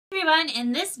everyone,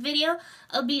 in this video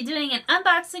I'll be doing an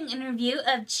unboxing interview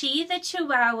of Chi the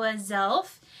Chihuahua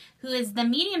Zelf, who is the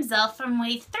medium Zelf from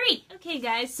Wave 3. Okay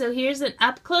guys, so here's an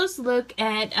up-close look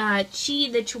at Chi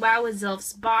the Chihuahua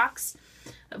Zelf's box.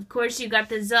 Of course you got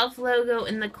the Zelf logo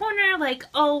in the corner like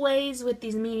always with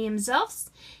these medium Zelfs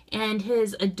and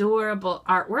his adorable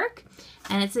artwork.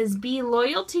 And it says, "Be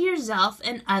loyal to yourself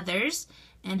and others,"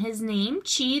 and his name,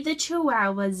 Chi the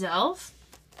Chihuahua Zelf.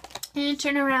 And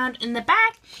turn around in the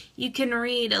back, you can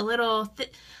read a little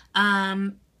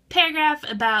paragraph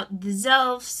about the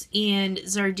Zelfs and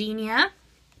Zardenia,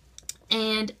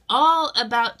 and all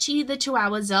about Chi the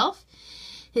Chihuahua Zelf,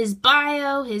 his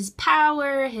bio, his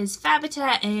power, his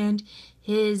habitat, and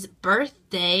his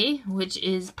birthday, which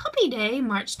is Puppy Day,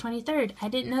 March 23rd. I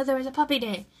didn't know there was a Puppy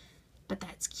Day, but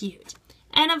that's cute.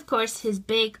 And of course, his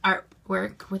big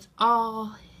artwork with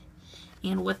all,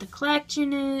 and what the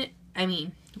collection is,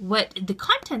 what the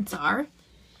contents are.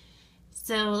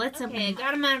 So let's open him. I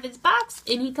got him out of his box,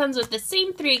 and he comes with the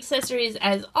same 3 accessories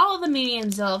as all the medium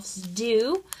Zelfs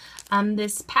do.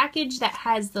 This package that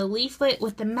has the leaflet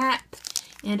with the map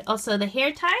and also the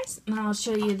hair ties. And I'll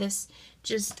show you this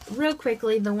just real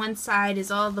quickly. The one side is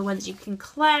all the ones you can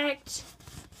collect.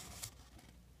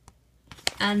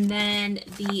 And then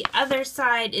the other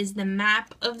side is the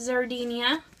map of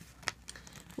Zardenia.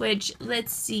 Which,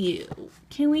 let's see,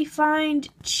 can we find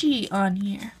Chi on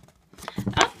here?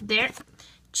 Oh, there.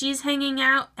 Chi's hanging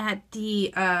out at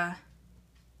the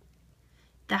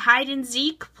hide and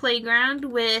seek playground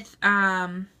with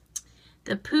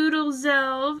the Poodle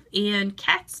Zelf and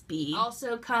Catsby.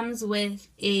 Also comes with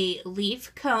a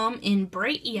leaf comb in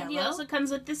bright yellow. He also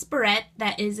comes with this barrette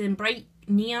that is in bright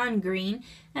neon green.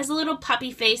 Has a little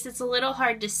puppy face. It's a little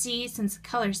hard to see since the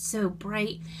color's so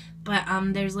bright. But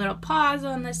there's little paws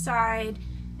on the side,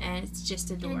 and it's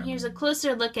just adorable. And here's a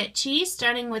closer look at Chi,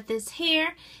 starting with his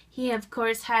hair. He, of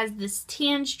course, has this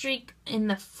tan streak in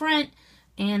the front,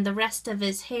 and the rest of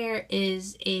his hair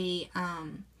is a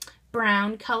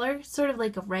brown color, sort of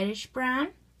like a reddish brown.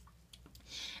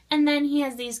 And then he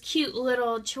has these cute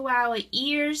little Chihuahua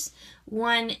ears.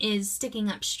 One is sticking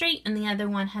up straight, and the other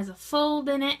one has a fold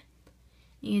in it.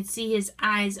 You can see his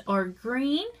eyes are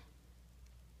green.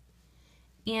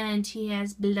 And he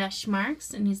has blush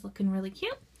marks, and he's looking really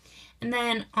cute. And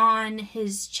then on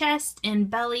his chest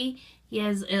and belly, he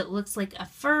has, it looks like a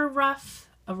fur ruff,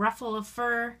 a ruffle of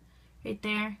fur right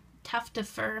there, tuft of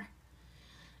fur.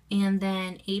 And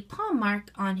then a paw mark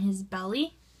on his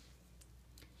belly.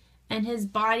 And his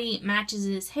body matches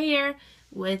his hair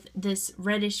with this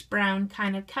reddish brown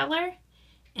kind of color.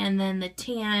 And then the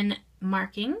tan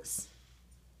markings.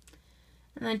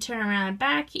 And then turn around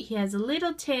back, he has a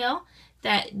little tail.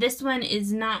 That this one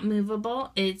is not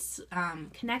movable, it's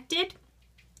connected,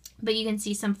 but you can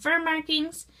see some fur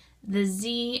markings, the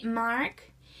Z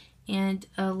mark, and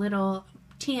a little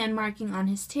tan marking on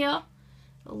his tail,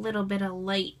 a little bit of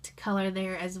light color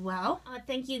there as well.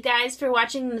 Thank you guys for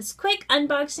watching this quick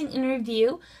unboxing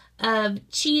interview of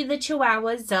Chi the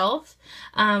Chihuahua Zelf.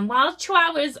 While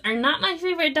Chihuahuas are not my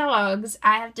favorite dogs,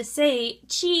 I have to say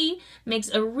Chi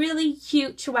makes a really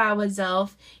cute Chihuahua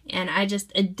Zelf, and I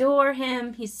just adore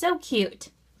him. He's so cute.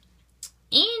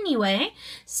 Anyway,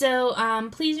 so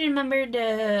please remember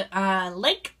to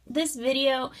like this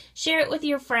video, share it with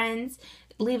your friends,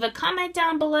 leave a comment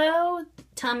down below.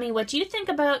 Tell me what you think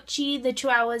about Chi the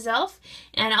Chihuahua Zelf.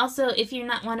 And also, if you're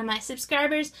not one of my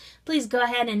subscribers, please go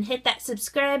ahead and hit that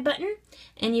subscribe button.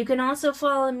 And you can also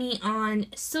follow me on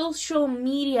social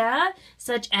media,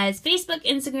 such as Facebook,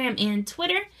 Instagram, and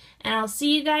Twitter. And I'll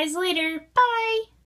see you guys later. Bye!